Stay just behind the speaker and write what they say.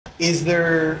Is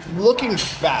there, looking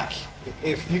back,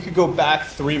 if you could go back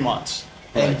 3 months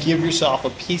and give yourself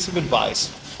a piece of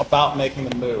advice about making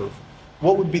the move,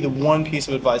 what would be the one piece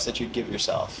of advice that you'd give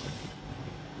yourself?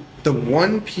 The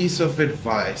one piece of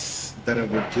advice that I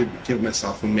would give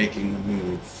myself in making the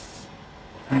move,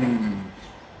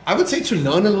 I would say to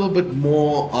learn a little bit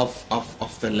more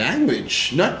of the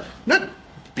language, not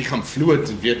become fluent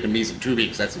in Vietnamese in 2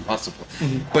 weeks, that's impossible,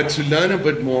 but to learn a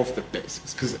bit more of the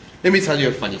basics. Because let me tell you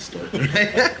a funny story,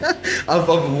 right?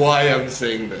 of why I'm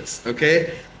saying this,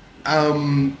 okay?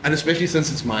 And especially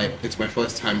since it's my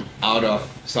first time out of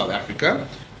South Africa.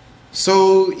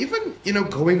 So even,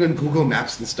 going on Google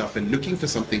Maps and stuff and looking for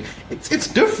something, it's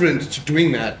different to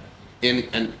doing that in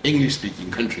an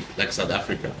English-speaking country like South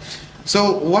Africa.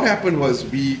 So what happened was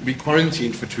we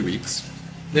quarantined for 2 weeks.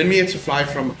 Then we had to fly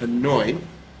from Hanoi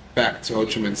back to Ho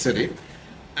Chi Minh City.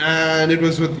 And it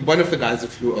was with one of the guys that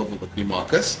flew over with me,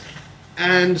 Marcus.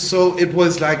 And so it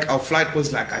was like, our flight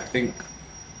was like, I think,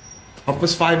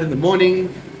 5:30 in the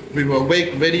morning. We were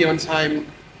awake, ready on time,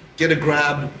 get a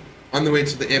grab on the way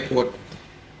to the airport.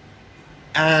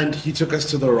 And he took us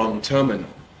to the wrong terminal.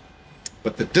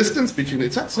 But the distance between,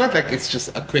 it's not like it's just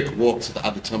a quick walk to the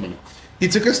other terminal. He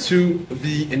took us to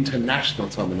the international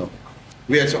terminal.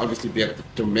 We had to obviously be at the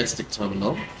domestic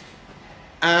terminal.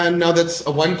 And now that's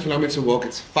a 1 kilometer walk.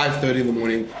 It's 5:30 in the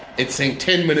morning. It's saying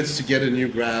 10 minutes to get a new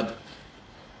grab.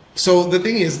 So the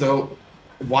thing is, though,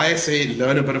 why I say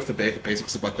learn a bit of the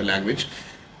basics about the language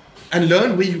and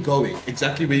learn where you're going,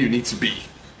 exactly where you need to be.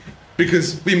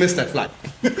 Because we missed that flight.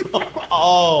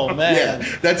 Oh, man.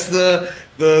 Yeah, that's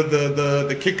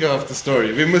the kicker of the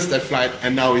story. We missed that flight,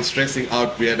 and now we're stressing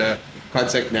out. We had to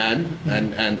contact Nan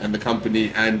and the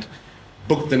company and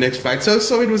booked the next flight.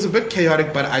 So it was a bit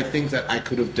chaotic, but I think that I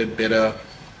could have did better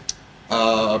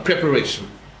preparation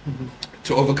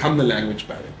to overcome the language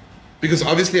barrier. Because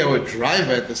obviously our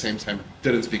driver at the same time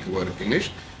didn't speak a word of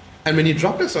English. And when he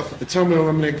dropped us off at the terminal,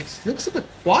 I'm like, it looks a bit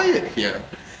quiet here.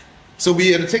 So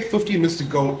we had to take 15 minutes to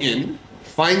go in,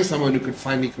 find someone who could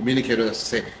finally communicate with us to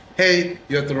say, hey,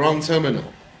 you're at the wrong terminal.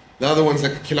 The other one's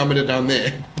like a kilometer down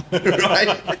there,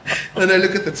 right? And I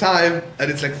look at the time, and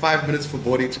it's like 5 minutes for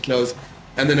boarding to close.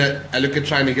 And then I look at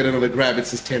trying to get another grab, it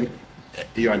says 10.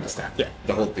 You understand? Yeah.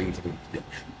 The whole thing. Yeah.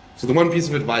 So the one piece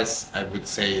of advice I would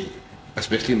say,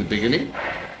 especially in the beginning,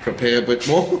 prepare a bit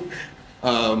more.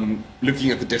 Looking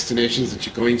at the destinations that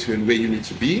you're going to and where you need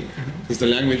to be, because the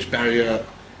language barrier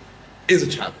is a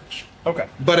challenge. Okay.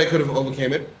 But I could have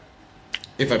overcame it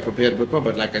if I prepared a bit more.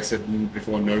 But like I said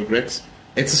before, no regrets.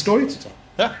 It's a story to tell.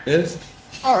 Yeah. Yes.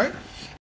 All right.